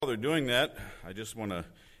they're doing that, I just want to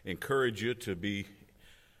encourage you to be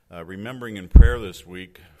remembering in prayer this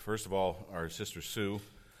week, first of all, our sister Sue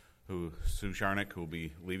Sharnick, who will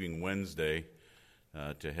be leaving Wednesday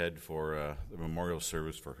to head for the memorial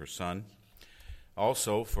service for her son.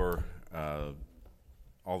 Also for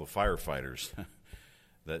all the firefighters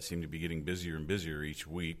that seem to be getting busier and busier each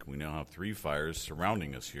week. We now have 3 fires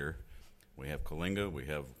surrounding us here. We have Coalinga, we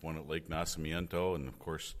have one at Lake Nacimiento, and of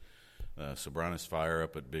course, Sobranes Fire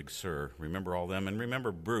up at Big Sur. Remember all them, and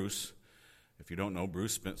remember Bruce. If you don't know,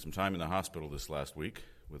 Bruce spent some time in the hospital this last week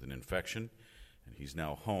with an infection, and he's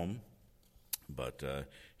now home, but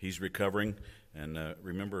he's recovering. And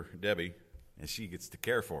remember Debbie, and she gets to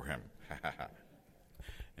care for him.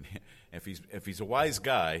 And if he's a wise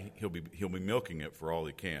guy, he'll be milking it for all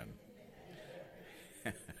he can.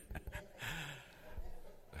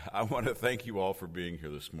 I want to thank you all for being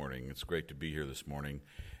here this morning. It's great to be here this morning.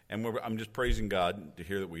 And I'm just praising God to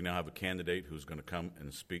hear that we now have a candidate who's going to come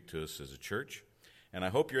and speak to us as a church. And I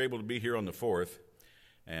hope you're able to be here on the 4th.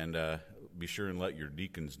 And be sure and let your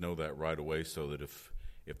deacons know that right away, so that if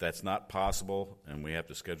that's not possible and we have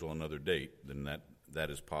to schedule another date, then that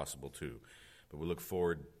is possible too. But we look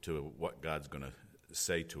forward to what God's going to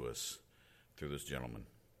say to us through this gentleman.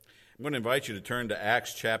 I'm going to invite you to turn to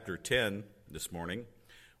Acts chapter 10 this morning.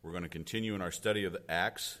 We're going to continue in our study of the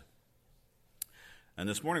Acts. And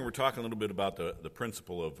this morning we're talking a little bit about the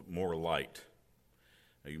principle of more light.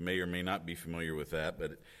 Now, you may or may not be familiar with that,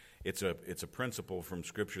 but it's a principle from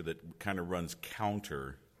Scripture that kind of runs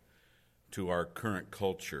counter to our current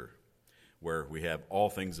culture, where we have all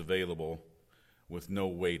things available with no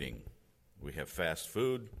waiting. We have fast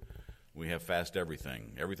food, we have fast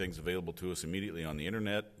everything. Everything's available to us immediately on the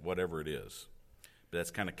internet, whatever it is. But that's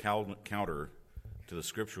kind of counter to the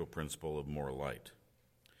scriptural principle of more light.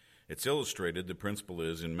 It's illustrated, the principle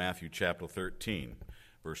is in Matthew chapter 13,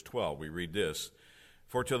 verse 12. We read this: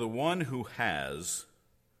 "For to the one who has,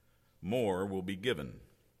 more will be given,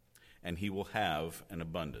 and he will have an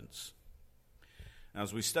abundance." Now,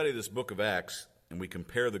 as we study this book of Acts and we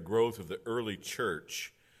compare the growth of the early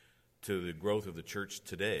church to the growth of the church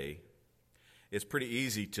today, it's pretty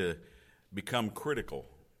easy to become critical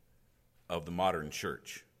of the modern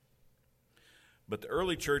church. But the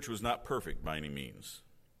early church was not perfect by any means,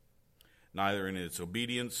 neither in its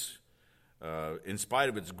obedience, in spite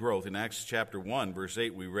of its growth. In Acts chapter 1, verse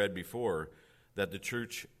 8, we read before that the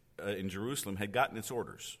church in Jerusalem had gotten its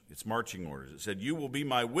orders, its marching orders. It said, "You will be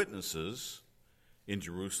my witnesses in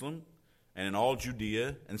Jerusalem and in all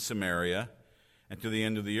Judea and Samaria and to the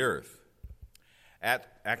end of the earth."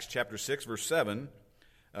 At Acts chapter 6, verse 7,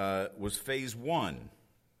 was phase 1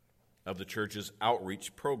 of the church's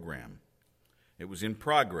outreach program. It was in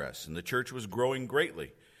progress, and the church was growing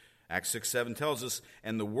greatly. Acts 6:7 tells us,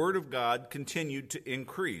 "And the word of God continued to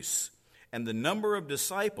increase, and the number of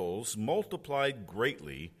disciples multiplied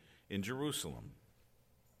greatly in Jerusalem."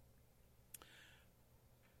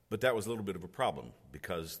 But that was a little bit of a problem,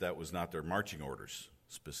 because that was not their marching orders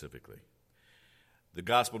specifically. The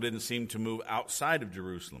gospel didn't seem to move outside of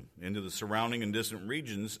Jerusalem into the surrounding and distant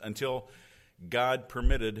regions until God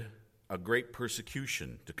permitted a great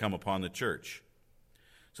persecution to come upon the church.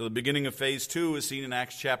 So the beginning of phase 2 is seen in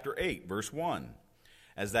Acts chapter 8, verse 1,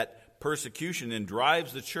 as that persecution then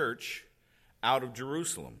drives the church out of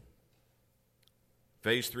Jerusalem.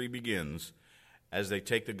 Phase 3 begins as they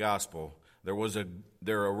take the gospel.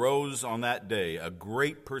 There arose on that day a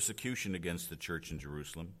great persecution against the church in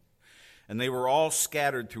Jerusalem, and they were all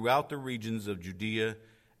scattered throughout the regions of Judea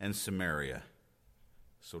and Samaria.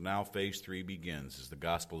 So now phase 3 begins as the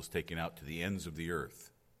gospel is taken out to the ends of the earth.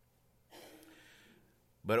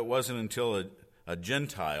 But it wasn't until a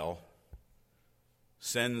Gentile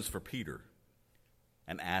sends for Peter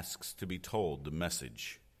and asks to be told the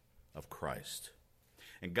message of Christ.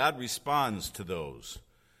 And God responds to those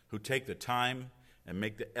who take the time and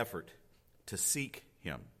make the effort to seek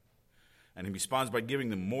him. And he responds by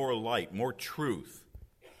giving them more light, more truth,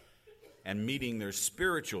 and meeting their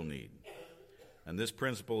spiritual need. And this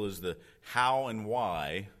principle is the how and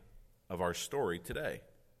why of our story today.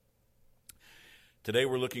 Today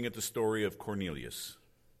we're looking at the story of Cornelius,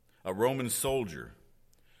 a Roman soldier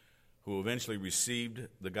who eventually received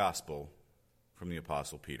the gospel from the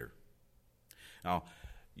Apostle Peter. Now,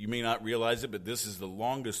 you may not realize it, but this is the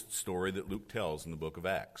longest story that Luke tells in the book of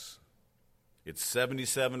Acts. It's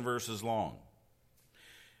 77 verses long,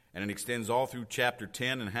 and it extends all through chapter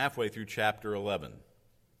 10 and halfway through chapter 11.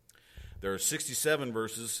 There are 67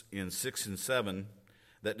 verses in 6 and 7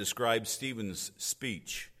 that describe Stephen's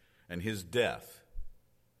speech and his death.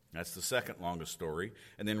 That's the second longest story.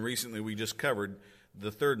 And then recently we just covered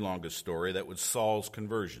the third longest story, that was Saul's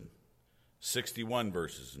conversion. 61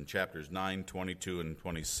 verses in chapters 9, 22, and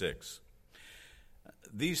 26.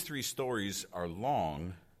 These three stories are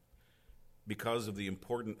long because of the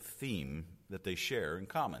important theme that they share in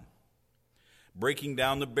common. Breaking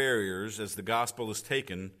down the barriers as the gospel is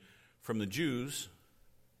taken from the Jews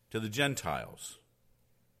to the Gentiles.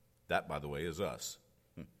 That, by the way, is us.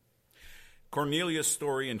 Cornelius'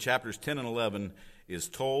 story in chapters 10 and 11 is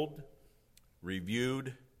told,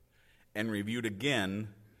 reviewed, and reviewed again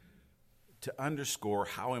to underscore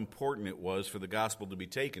how important it was for the gospel to be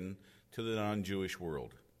taken to the non-Jewish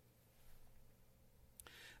world.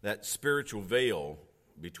 That spiritual veil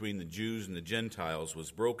between the Jews and the Gentiles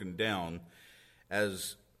was broken down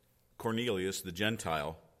as Cornelius, the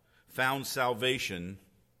Gentile, found salvation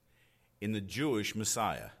in the Jewish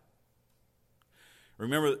Messiah.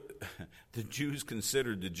 Remember, the Jews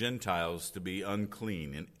considered the Gentiles to be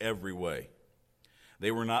unclean in every way. They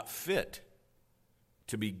were not fit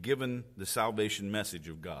to be given the salvation message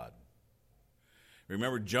of God.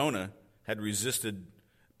 Remember, Jonah had resisted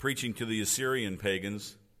preaching to the Assyrian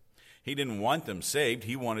pagans. He didn't want them saved,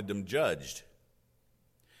 he wanted them judged.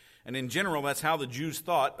 And in general, that's how the Jews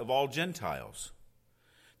thought of all Gentiles.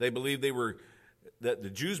 They believed the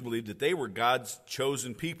Jews believed that they were God's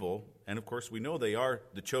chosen people, and of course we know they are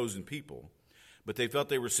the chosen people, but they felt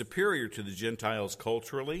they were superior to the Gentiles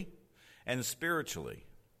culturally and spiritually.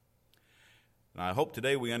 And I hope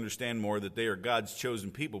today we understand more that they are God's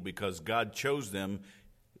chosen people because God chose them.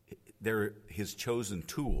 They're his chosen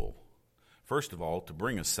tool, first of all, to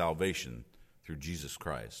bring us salvation through Jesus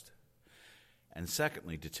Christ, and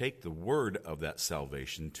secondly, to take the word of that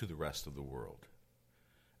salvation to the rest of the world.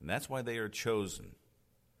 And that's why they are chosen.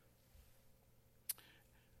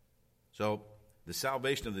 So, the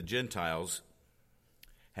salvation of the Gentiles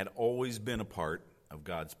had always been a part of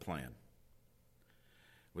God's plan.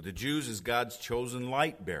 With the Jews as God's chosen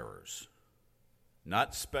light bearers,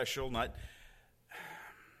 not special,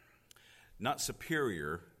 not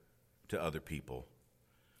superior to other people,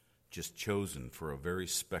 just chosen for a very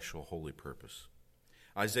special holy purpose.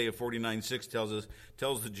 Isaiah 49:6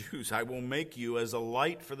 tells the Jews, I will make you as a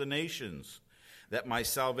light for the nations, that my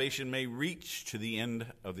salvation may reach to the end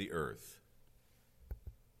of the earth.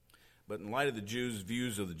 But in light of the Jews'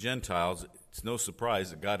 views of the Gentiles, it's no surprise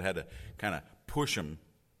that God had to kind of push them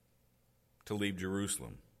to leave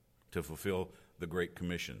Jerusalem to fulfill the Great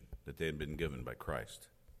Commission that they had been given by Christ.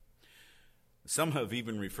 Some have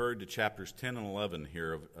even referred to chapters 10 and 11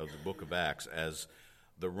 here of the book of Acts as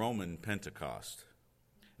the Roman Pentecost,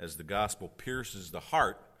 as the gospel pierces the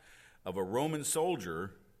heart of a Roman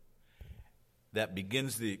soldier that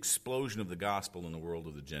begins the explosion of the gospel in the world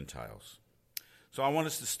of the Gentiles. So I want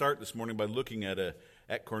us to start this morning by looking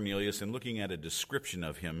at Cornelius and looking at a description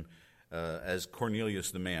of him as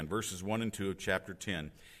Cornelius the man. Verses 1 and 2 of chapter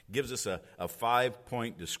 10 gives us a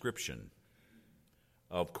 5-point description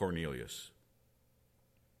of Cornelius,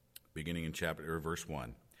 beginning in verse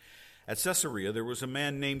 1. At Caesarea there was a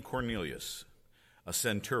man named Cornelius, a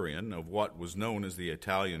centurion of what was known as the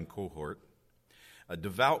Italian cohort, a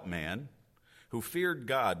devout man who feared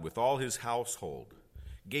God with all his household,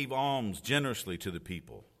 gave alms generously to the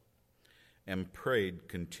people, and prayed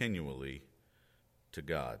continually to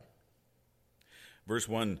God. Verse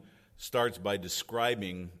 1 starts by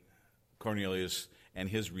describing Cornelius and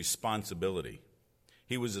his responsibility.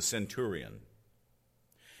 He was a centurion.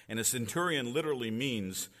 And a centurion literally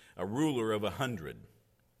means a ruler of 100.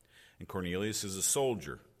 And Cornelius is a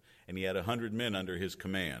soldier, and he had 100 men under his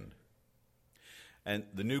command. And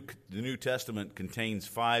the New Testament contains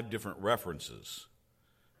 5 different references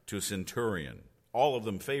to a centurion, all of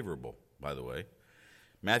them favorable, by the way.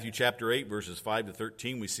 Matthew chapter 8, verses 5 to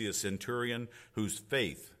 13, we see a centurion whose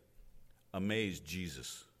faith amazed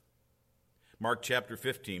Jesus. Mark chapter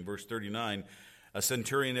 15, verse 39, a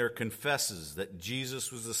centurion there confesses that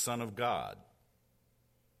Jesus was the Son of God.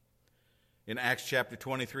 In Acts chapter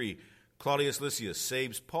 23, Claudius Lysias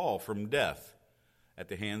saves Paul from death at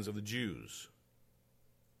the hands of the Jews.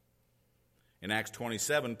 In Acts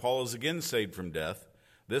 27, Paul is again saved from death,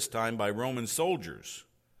 this time by Roman soldiers,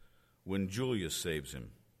 when Julius saves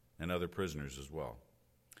him, and other prisoners as well.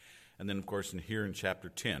 And then, of course, here in chapter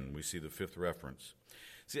 10, we see the 5th reference.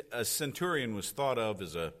 See, a centurion was thought of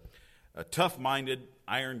as a tough-minded,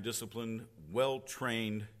 iron-disciplined,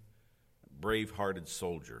 well-trained, brave-hearted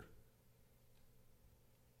soldier.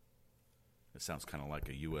 It sounds kind of like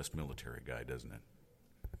a U.S. military guy, doesn't it?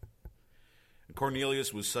 And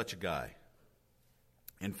Cornelius was such a guy.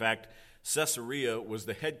 In fact, Caesarea was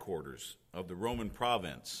the headquarters of the Roman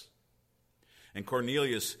province. And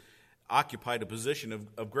Cornelius occupied a position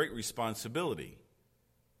of great responsibility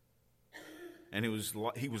and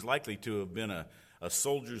he was likely to have been a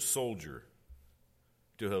soldier's soldier,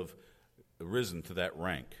 to have risen to that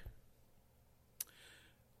rank.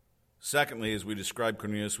 Secondly, as we describe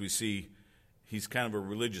Cornelius, we see he's kind of a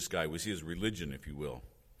religious guy. We see his religion, if you will.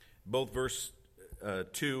 Both verse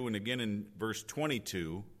 2 and again in verse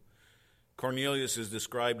 22, Cornelius is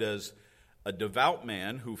described as a devout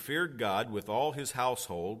man who feared God with all his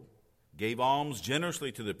household, gave alms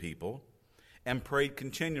generously to the people, and prayed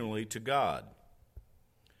continually to God.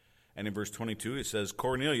 And in verse 22 it says,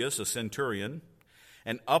 Cornelius, a centurion,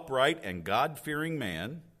 an upright and God-fearing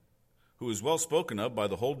man, who is well spoken of by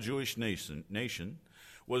the whole Jewish nation,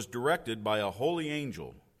 was directed by a holy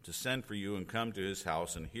angel to send for you and come to his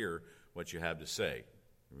house and hear what you have to say,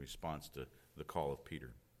 in response to the call of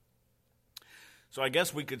Peter. So I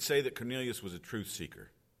guess we could say that Cornelius was a truth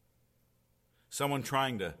seeker, someone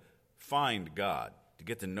trying to find God, to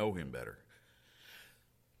get to know him better.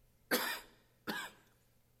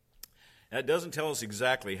 That doesn't tell us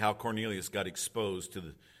exactly how Cornelius got exposed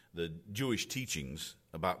to the Jewish teachings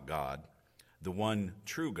about God, the one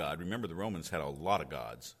true God. Remember, the Romans had a lot of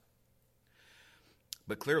gods.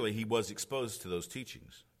 But clearly, he was exposed to those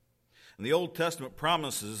teachings. And the Old Testament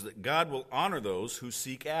promises that God will honor those who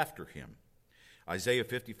seek after him. Isaiah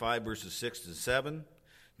 55, verses 6 to 7,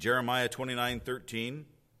 Jeremiah 29:13.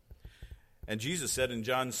 And Jesus said in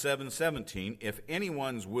John 7:17, if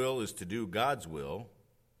anyone's will is to do God's will,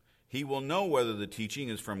 he will know whether the teaching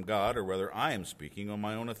is from God or whether I am speaking on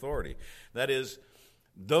my own authority. That is,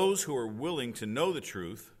 those who are willing to know the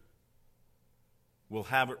truth will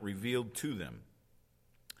have it revealed to them.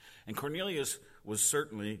 And Cornelius was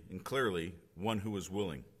certainly and clearly one who was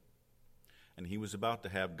willing. And he was about to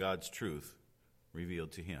have God's truth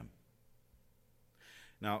revealed to him.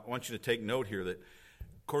 Now, I want you to take note here that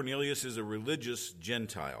Cornelius is a religious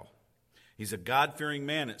Gentile. He's a God-fearing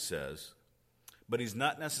man, it says, but he's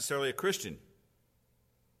not necessarily a Christian.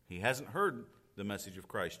 He hasn't heard the message of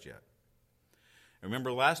Christ yet.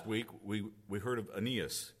 Remember last week we heard of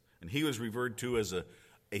Aeneas, and he was referred to as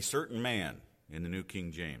a certain man in the New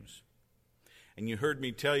King James. And you heard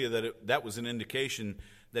me tell you that that was an indication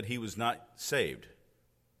that he was not saved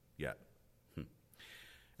yet.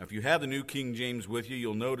 Now, if you have the New King James with you,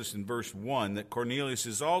 you'll notice in verse 1 that Cornelius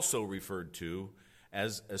is also referred to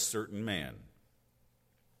as a certain man.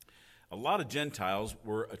 A lot of Gentiles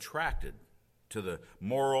were attracted to the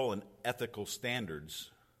moral and ethical standards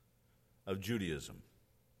of Judaism.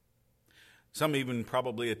 Some even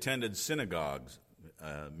probably attended synagogues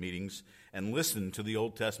meetings and listened to the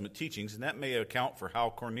Old Testament teachings, and that may account for how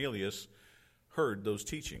Cornelius heard those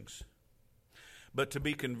teachings. But to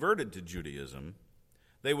be converted to Judaism,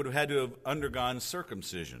 they would have had to have undergone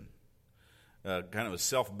circumcision, kind of a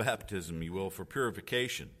self-baptism, you will, for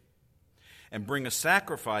purification, and bring a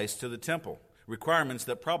sacrifice to the temple, requirements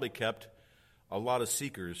that probably kept a lot of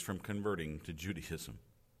seekers from converting to Judaism.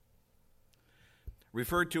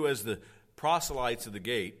 Referred to as the proselytes of the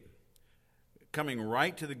gate, coming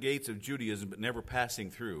right to the gates of Judaism but never passing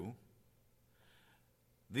through,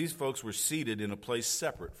 these folks were seated in a place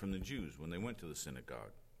separate from the Jews when they went to the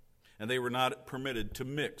synagogue. And they were not permitted to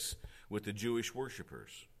mix with the Jewish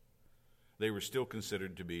worshipers. They were still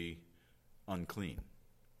considered to be unclean.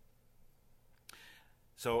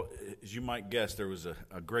 So, as you might guess, there was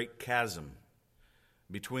a great chasm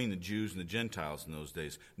between the Jews and the Gentiles in those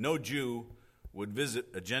days. No Jew would visit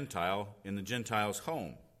a Gentile in the Gentile's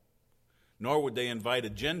home, nor would they invite a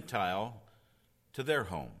Gentile to their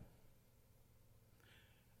home.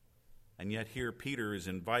 And yet here Peter is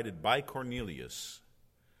invited by Cornelius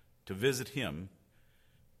to visit him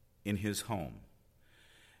in his home.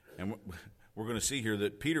 And we're going to see here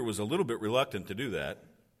that Peter was a little bit reluctant to do that.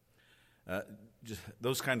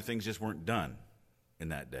 Those kind of things just weren't done in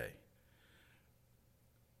that day.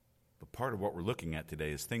 But part of what we're looking at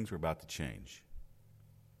today is things were about to change.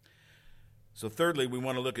 So thirdly, we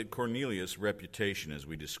want to look at Cornelius' reputation as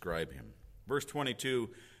we describe him. Verse 22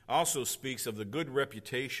 also speaks of the good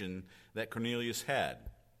reputation that Cornelius had.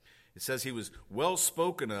 It says he was well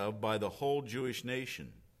spoken of by the whole Jewish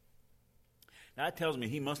nation. Now that tells me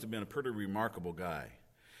he must have been a pretty remarkable guy.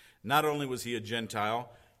 Not only was he a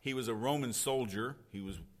Gentile, he was a Roman soldier, he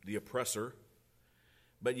was the oppressor,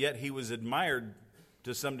 but yet he was admired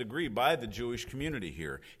to some degree by the Jewish community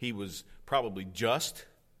here. He was probably just,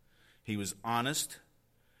 he was honest,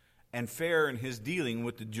 and fair in his dealing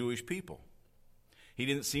with the Jewish people. He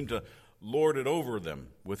didn't seem to lord it over them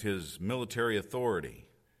with his military authority.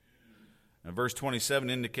 Now, verse 27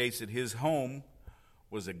 indicates that his home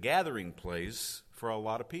was a gathering place for a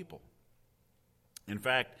lot of people. In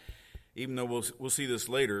fact, even though we'll see this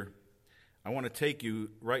later, I want to take you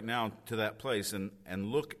right now to that place and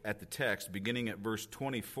look at the text beginning at verse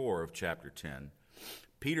 24 of chapter 10.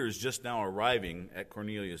 Peter is just now arriving at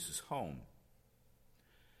Cornelius' home.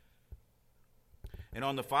 And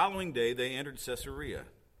on the following day, they entered Caesarea.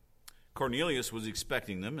 Cornelius was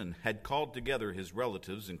expecting them and had called together his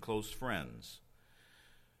relatives and close friends.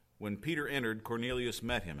 When Peter entered, Cornelius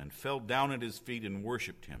met him and fell down at his feet and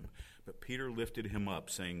worshipped him. But Peter lifted him up,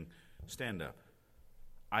 saying, "Stand up.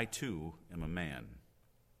 I too am a man."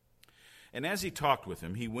 And as he talked with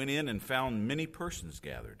him, he went in and found many persons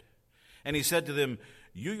gathered. And he said to them,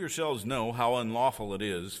 "You yourselves know how unlawful it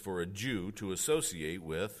is for a Jew to associate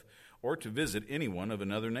with or to visit anyone of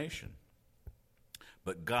another nation.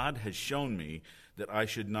 But God has shown me that I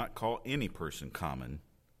should not call any person common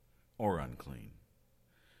or unclean.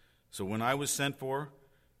 So when I was sent for,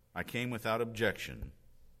 I came without objection.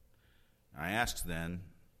 I asked then,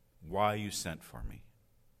 'Why you sent for me?'"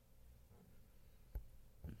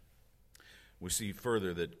 We see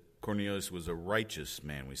further that Cornelius was a righteous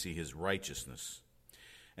man. We see his righteousness.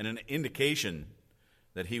 And an indication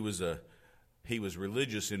that he was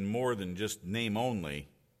religious in more than just name only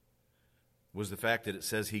was the fact that it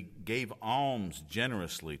says he gave alms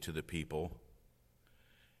generously to the people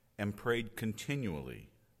and prayed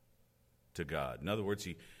continually to God. In other words,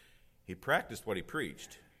 he practiced what he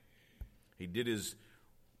preached. He did his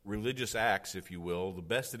religious acts, if you will, the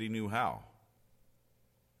best that he knew how.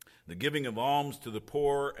 The giving of alms to the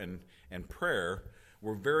poor and prayer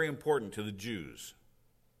were very important to the Jews.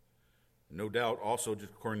 No doubt also to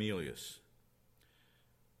Cornelius.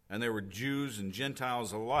 And there were Jews and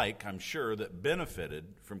Gentiles alike, I'm sure, that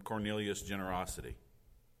benefited from Cornelius' generosity.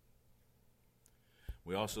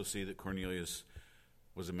 We also see that Cornelius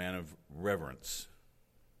was a man of reverence.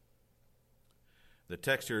 The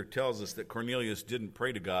text here tells us that Cornelius didn't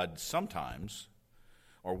pray to God sometimes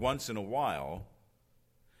or once in a while.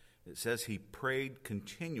 It says he prayed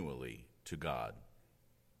continually to God.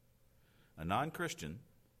 A non-Christian,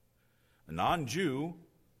 a non-Jew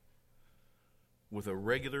with a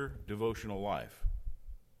regular devotional life.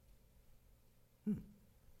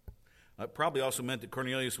 That probably also meant that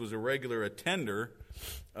Cornelius was a regular attender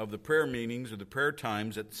of the prayer meetings or the prayer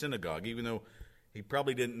times at the synagogue. Even though he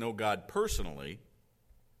probably didn't know God personally,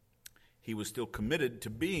 he was still committed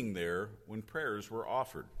to being there when prayers were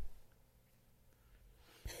offered.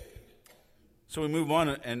 So we move on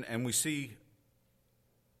and we see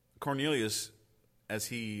Cornelius as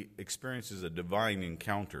he experiences a divine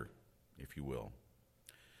encounter, if you will.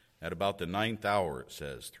 At about the 9th hour, it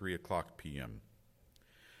says, 3:00 p.m.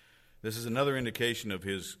 This is another indication of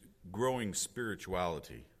his growing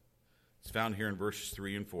spirituality. It's found here in verses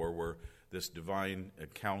 3 and 4 where this divine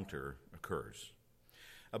encounter occurs.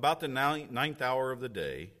 About the 9th hour of the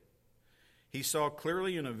day, he saw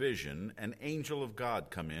clearly in a vision an angel of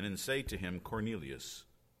God come in and say to him, "Cornelius."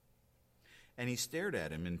 And he stared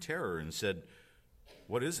at him in terror and said,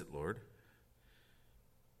 "What is it, Lord?"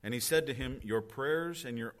 And he said to him, "Your prayers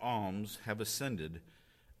and your alms have ascended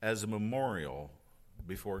as a memorial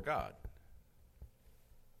before God."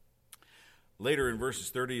 Later in verses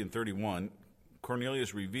 30 and 31,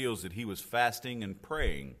 Cornelius reveals that he was fasting and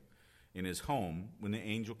praying in his home when the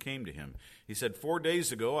angel came to him. He said, 4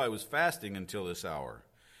 days ago I was fasting until this hour.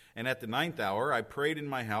 And at the 9th hour I prayed in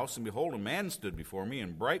my house, and behold, a man stood before me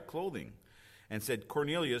in bright clothing and said,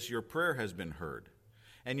 'Cornelius, your prayer has been heard,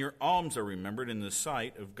 and your alms are remembered in the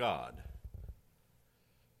sight of God.'"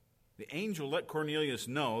 The angel let Cornelius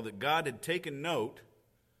know that God had taken note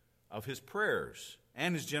of his prayers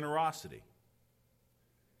and his generosity.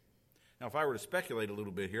 Now, if I were to speculate a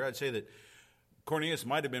little bit here, I'd say that Cornelius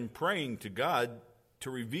might have been praying to God to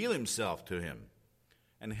reveal himself to him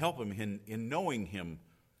and help him in knowing him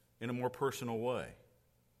in a more personal way.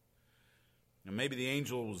 And maybe the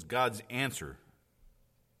angel was God's answer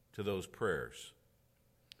to those prayers.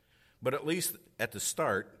 But at least at the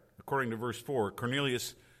start, according to verse 4,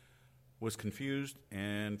 Cornelius was confused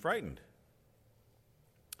and frightened.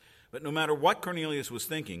 But no matter what Cornelius was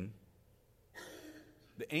thinking,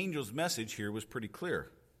 the angel's message here was pretty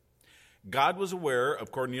clear. God was aware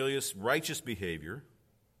of Cornelius' righteous behavior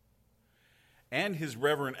and his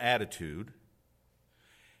reverent attitude,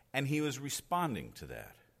 and he was responding to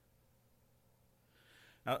that.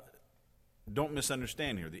 Now, don't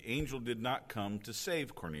misunderstand here. The angel did not come to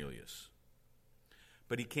save Cornelius,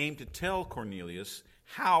 but he came to tell Cornelius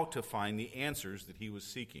how to find the answers that he was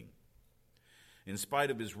seeking. In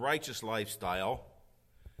spite of his righteous lifestyle,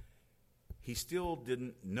 he still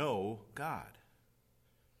didn't know God.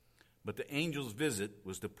 But the angel's visit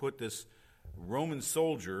was to put this Roman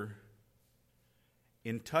soldier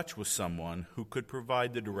in touch with someone who could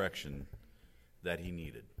provide the direction that he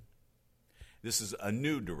needed. This is a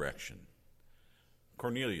new direction.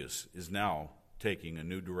 Cornelius is now taking a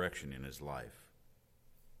new direction in his life.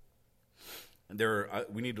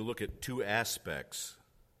 We need to look at two aspects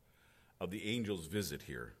of the angel's visit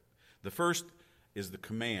here. The first is the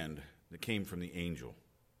command that came from the angel.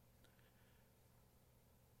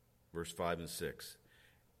 Verse 5 and 6.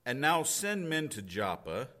 And now send men to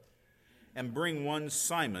Joppa and bring one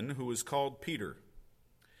Simon who is called Peter.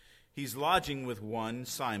 He's lodging with one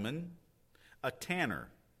Simon, a tanner,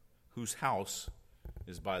 whose house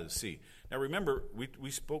is by the sea. Now remember, we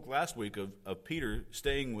spoke last week of Peter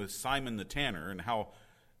staying with Simon the tanner and how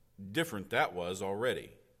different that was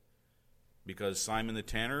already. Because Simon the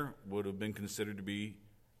tanner would have been considered to be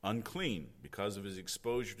unclean because of his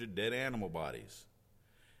exposure to dead animal bodies.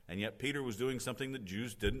 And yet Peter was doing something that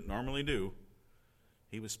Jews didn't normally do.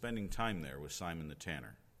 He was spending time there with Simon the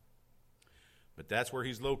tanner. But that's where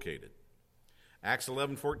he's located. Acts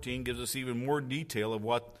 11:14 gives us even more detail of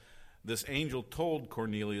what this angel told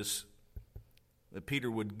Cornelius that Peter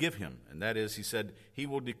would give him. And that is, he said, he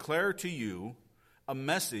will declare to you a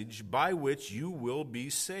message by which you will be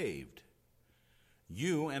saved,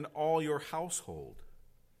 you and all your household.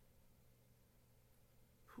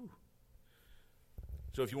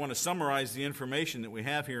 So if you want to summarize the information that we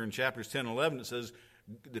have here in chapters 10 and 11, it says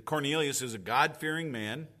that Cornelius is a God-fearing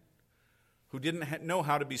man who didn't know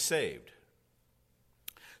how to be saved.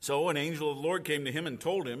 So an angel of the Lord came to him and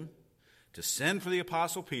told him to send for the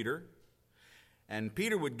apostle Peter, and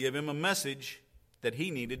Peter would give him a message that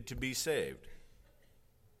he needed to be saved.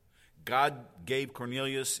 God gave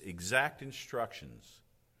Cornelius exact instructions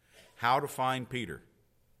how to find Peter.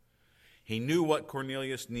 He knew what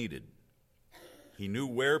Cornelius needed. He knew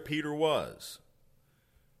where Peter was.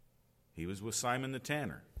 He was with Simon the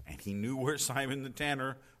tanner, and he knew where Simon the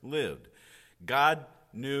tanner lived. God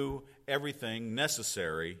knew everything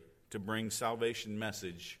necessary to bring salvation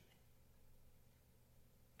message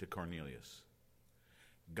to Cornelius.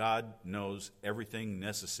 God knows everything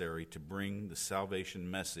necessary to bring the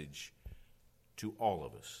salvation message to all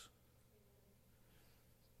of us.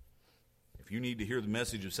 If you need to hear the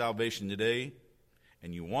message of salvation today,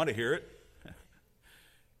 and you want to hear it,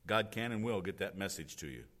 God can and will get that message to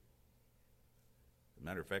you. As a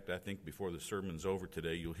matter of fact, I think before the sermon's over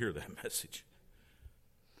today, you'll hear that message.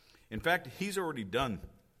 In fact, he's already done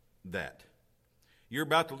that. You're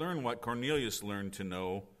about to learn what Cornelius learned to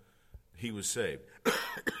know he was saved.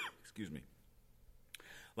 Excuse me.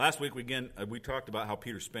 Last week, we talked about how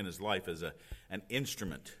Peter spent his life as an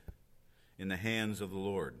instrument in the hands of the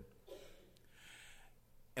Lord.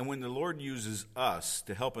 And when the Lord uses us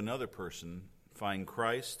to help another person find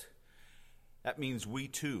Christ, that means we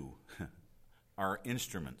too are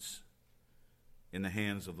instruments in the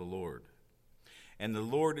hands of the Lord. And the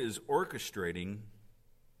Lord is orchestrating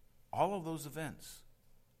all of those events,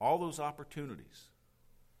 all those opportunities.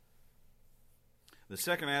 The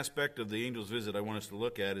second aspect of the angel's visit I want us to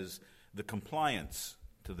look at is the compliance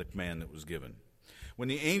to the command that was given. When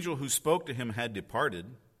the angel who spoke to him had departed,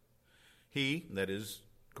 he, that is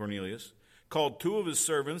Cornelius, called two of his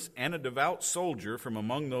servants and a devout soldier from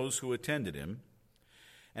among those who attended him,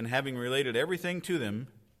 and having related everything to them,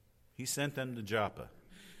 he sent them to Joppa.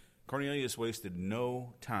 Cornelius wasted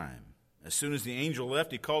no time. As soon as the angel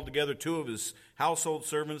left, he called together two of his household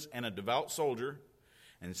servants and a devout soldier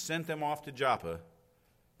and sent them off to Joppa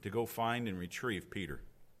to go find and retrieve Peter.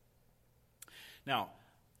 Now,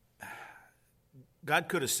 God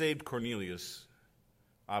could have saved Cornelius,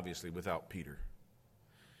 obviously, without Peter.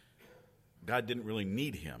 God didn't really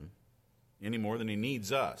need him any more than he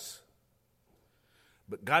needs us.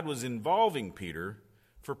 But God was involving Peter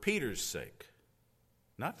for Peter's sake,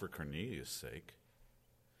 not for Cornelius' sake.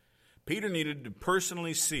 Peter needed to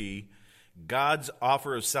personally see God's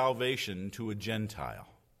offer of salvation to a Gentile.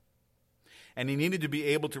 And he needed to be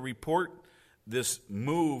able to report this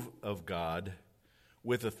move of God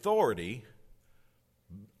with authority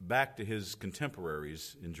back to his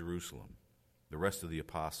contemporaries in Jerusalem, the rest of the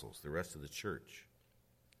apostles, the rest of the church.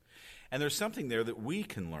 And there's something there that we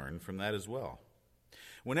can learn from that as well.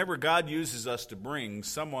 Whenever God uses us to bring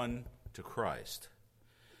someone to Christ,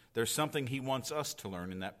 there's something he wants us to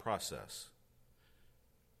learn in that process.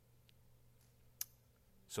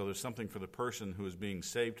 So there's something for the person who is being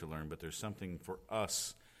saved to learn, but there's something for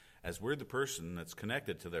us, as we're the person that's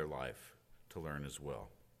connected to their life, to learn as well.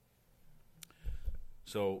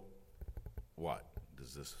 So what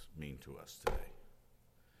does this mean to us today?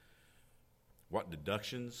 What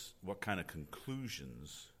deductions, what kind of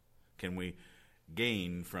conclusions can we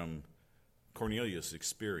gain from Cornelius'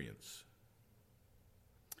 experience?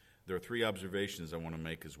 There are three observations I want to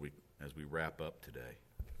make as as we wrap up today.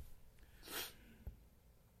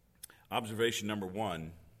 Observation number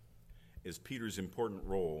 1 is Peter's important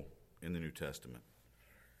role in the New Testament.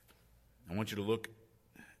 I want you to look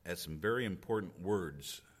at some very important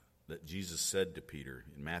words that Jesus said to Peter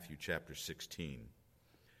in Matthew chapter 16,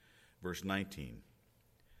 verse 19.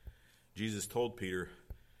 Jesus told Peter,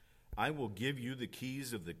 "I will give you the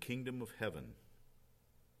keys of the kingdom of heaven.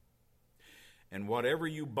 And whatever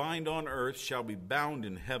you bind on earth shall be bound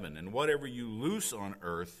in heaven, and whatever you loose on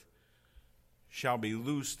earth shall be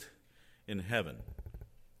loosed in heaven."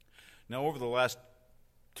 Now, over the last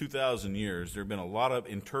 2,000 years, there have been a lot of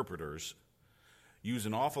interpreters use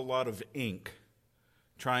an awful lot of ink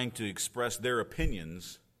trying to express their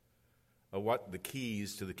opinions of what the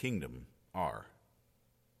keys to the kingdom are.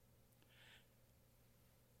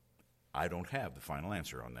 I don't have the final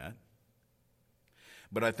answer on that.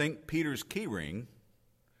 But I think Peter's key ring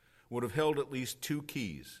would have held at least 2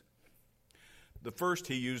 keys. The first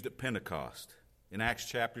he used at Pentecost in Acts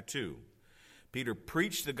chapter 2. Peter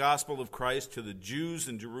preached the gospel of Christ to the Jews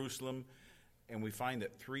in Jerusalem, and we find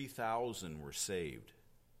that 3,000 were saved.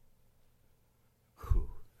 Whew.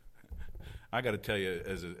 I got to tell you,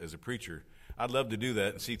 as a preacher, I'd love to do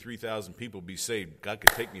that and see 3,000 people be saved. God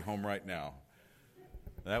could take me home right now.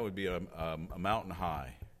 That would be a mountain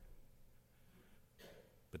high.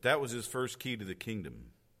 But that was his first key to the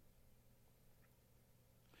kingdom.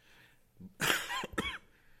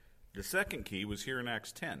 The second key was here in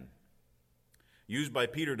Acts 10, used by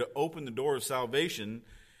Peter to open the door of salvation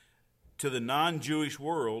to the non-Jewish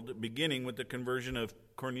world, beginning with the conversion of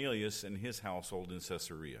Cornelius and his household in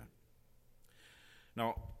Caesarea.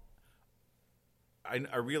 Now,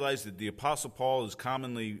 I realize that the Apostle Paul is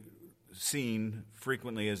commonly seen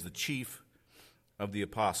frequently as the chief of the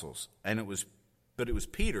apostles, but it was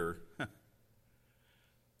Peter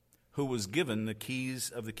who was given the keys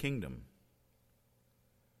of the kingdom,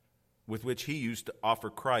 with which he used to offer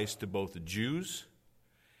Christ to both the Jews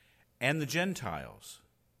and the Gentiles.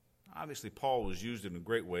 Obviously, Paul was used in a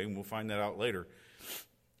great way, and we'll find that out later,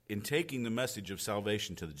 in taking the message of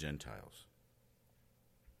salvation to the Gentiles.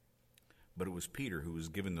 But it was Peter who was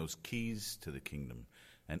given those keys to the kingdom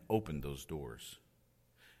and opened those doors.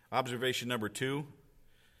 Observation number 2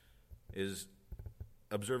 is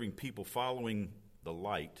observing people following the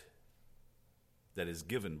light that is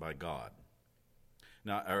given by God.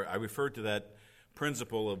 Now, I referred to that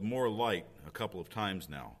principle of more light a couple of times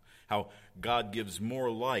now. How God gives more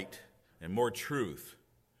light and more truth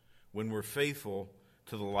when we're faithful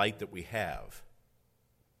to the light that we have.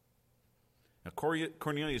 Now,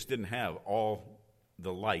 Cornelius didn't have all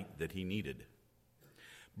the light that he needed,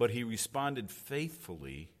 but he responded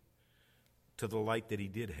faithfully to the light that he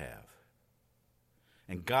did have.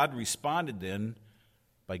 And God responded then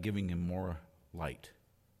by giving him more light.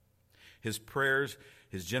 His prayers,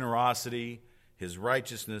 his generosity, his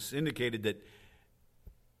righteousness indicated that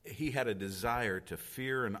he had a desire to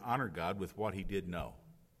fear and honor God with what he did know.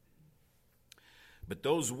 But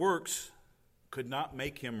those works could not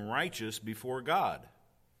make him righteous before God.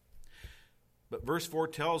 But verse 4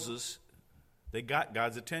 tells us they got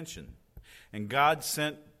God's attention. And God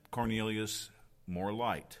sent Cornelius more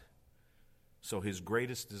light. So his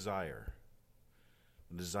greatest desire,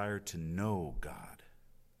 the desire to know God,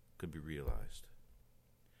 could be realized.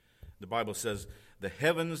 The Bible says, "The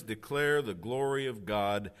heavens declare the glory of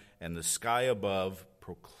God, and the sky above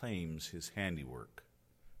proclaims his handiwork."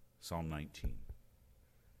 Psalm 19.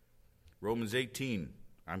 Romans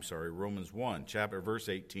 1, verse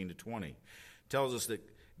 18 to 20, tells us that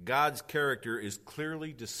God's character is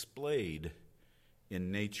clearly displayed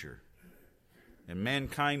in nature. And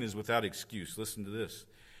mankind is without excuse. Listen to this.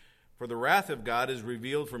 "For the wrath of God is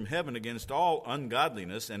revealed from heaven against all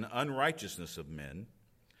ungodliness and unrighteousness of men,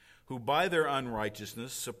 who by their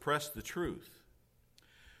unrighteousness suppress the truth.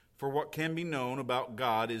 For what can be known about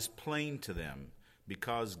God is plain to them,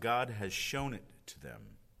 because God has shown it to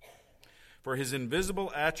them. For his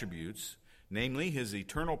invisible attributes, namely his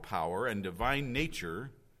eternal power and divine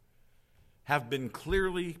nature, have been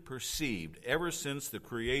clearly perceived ever since the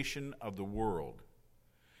creation of the world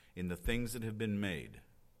in the things that have been made.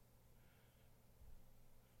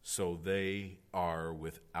 So they are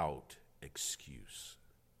without excuse."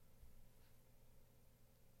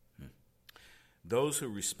 Those who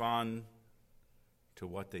respond to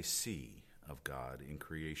what they see of God in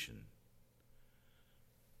creation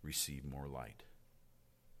receive more light.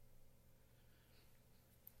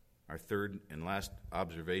 Our third and last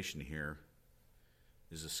observation here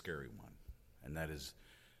is a scary one, and that is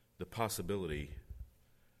the possibility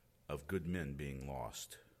of good men being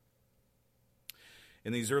lost.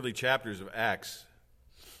 In these early chapters of Acts,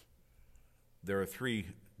 there are three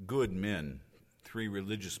good men, three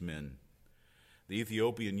religious men. The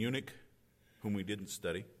Ethiopian eunuch, whom we didn't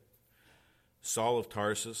study, Saul of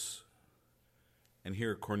Tarsus, and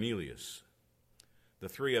here Cornelius. The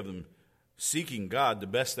three of them seeking God the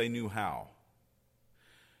best they knew how.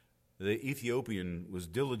 The Ethiopian was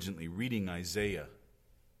diligently reading Isaiah.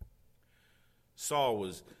 Saul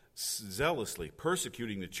was zealously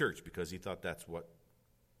persecuting the church because he thought that's what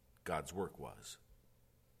God's work was.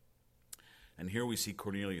 And here we see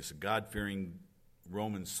Cornelius, a God-fearing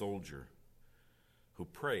Roman soldier who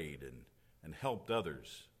prayed and helped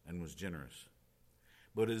others and was generous.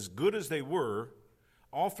 But as good as they were,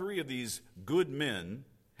 all three of these good men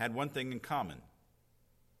had one thing in common.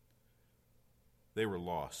 They were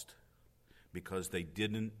lost because they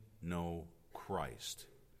didn't know Christ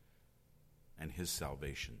and his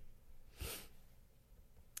salvation.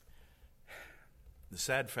 The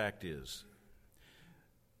sad fact is,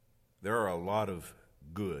 there are a lot of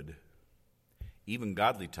good, even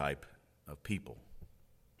godly type of people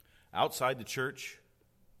outside the church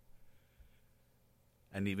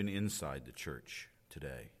and even inside the church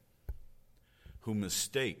today who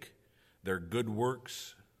mistake their good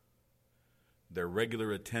works, their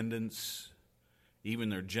regular attendance, even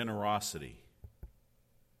their generosity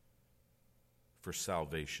for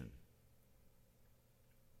salvation.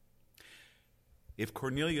 If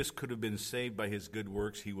Cornelius could have been saved by his good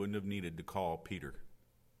works, he wouldn't have needed to call Peter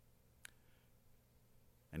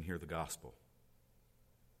and hear the gospel.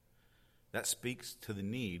 That speaks to the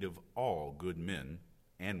need of all good men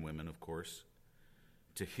and women, of course,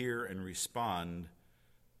 to hear and respond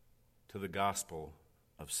to the gospel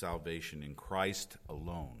of salvation in Christ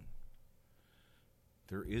alone.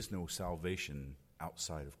 There is no salvation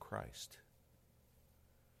outside of Christ.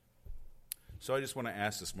 So I just want to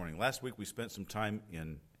ask this morning. Last week we spent some time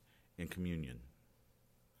in communion.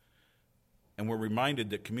 And we're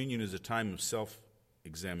reminded that communion is a time of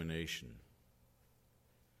self-examination.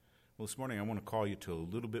 Well, this morning I want to call you to a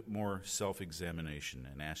little bit more self-examination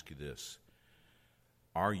and ask you this.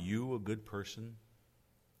 Are you a good person?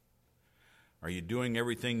 Are you doing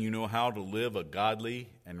everything you know how to live a godly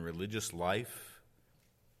and religious life?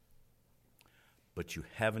 But you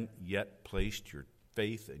haven't yet placed your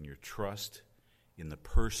faith and your trust in the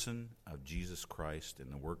person of Jesus Christ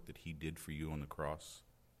and the work that he did for you on the cross?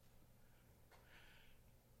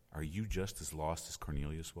 Are you just as lost as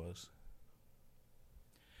Cornelius was?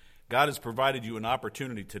 God has provided you an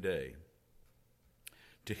opportunity today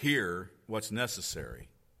to hear what's necessary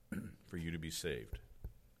for you to be saved.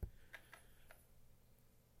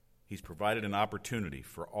 He's provided an opportunity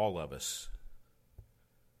for all of us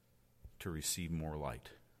to receive more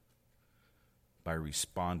light by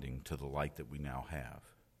responding to the light that we now have.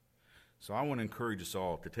 So I want to encourage us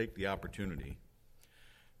all to take the opportunity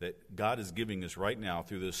that God is giving us right now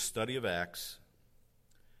through this study of Acts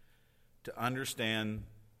to understand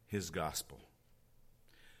his gospel.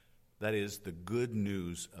 That is the good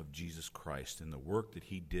news of Jesus Christ and the work that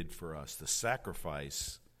he did for us, the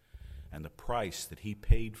sacrifice and the price that he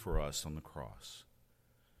paid for us on the cross.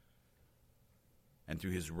 And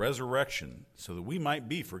through his resurrection, so that we might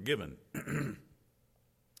be forgiven.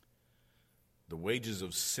 The wages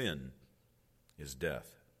of sin is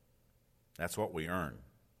death. That's what we earn.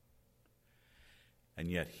 And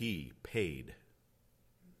yet he paid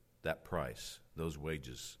that price, those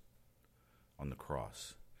wages, on the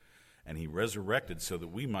cross. And he resurrected so that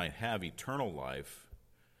we might have eternal life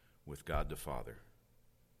with God the Father.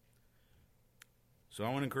 So I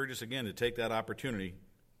want to encourage us again to take that opportunity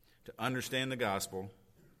to understand the gospel,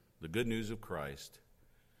 the good news of Christ,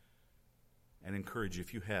 and encourage you,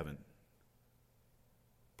 if you haven't,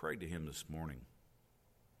 pray to him this morning.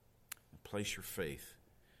 And place your faith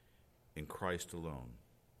in Christ alone.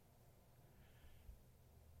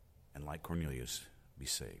 And like Cornelius, be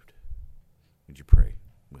saved. Would you pray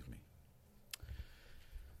with me?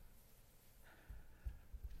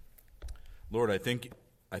 Lord, I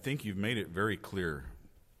think you've made it very clear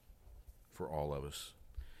for all of us.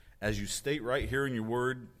 As you state right here in your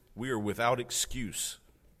word, we are without excuse.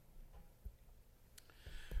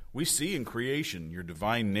 We see in creation your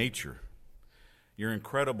divine nature, your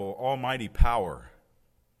incredible almighty power.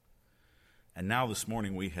 And now this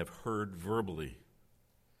morning we have heard verbally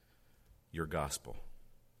your gospel.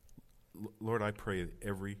 Lord, I pray that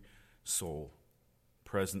every soul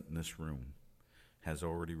present in this room has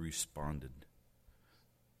already responded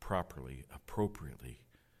properly, appropriately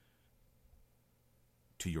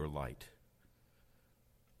to your light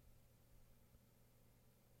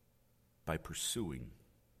by pursuing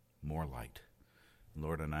more light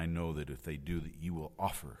Lord, and I know that if they do, that you will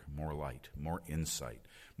offer more light, more insight,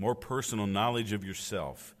 more personal knowledge of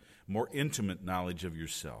yourself, more intimate knowledge of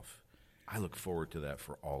yourself. I look forward to that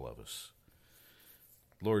for all of us.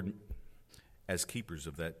 Lord, as keepers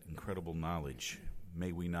of that incredible knowledge,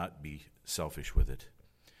 may we not be selfish with it.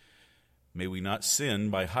 May we not sin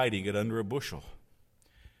by hiding it under a bushel.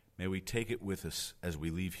 May we take it with us as we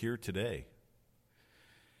leave here today.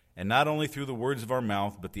 And not only through the words of our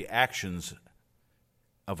mouth, but the actions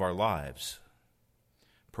of our lives.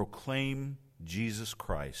 Proclaim Jesus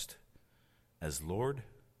Christ as Lord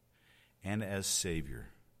and as Savior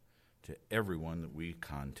to everyone that we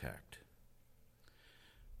contact.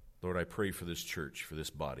 Lord, I pray for this church, for this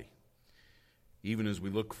body, even as we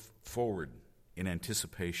look forward in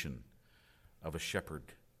anticipation of a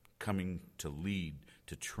shepherd coming to lead,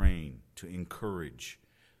 to train, to encourage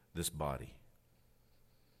this body.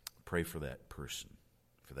 Pray for that person,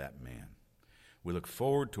 for that man. We look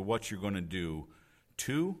forward to what you're going to do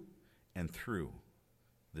to and through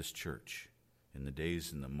this church in the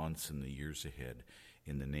days and the months and the years ahead.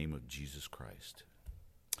 In the name of Jesus Christ,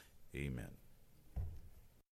 amen.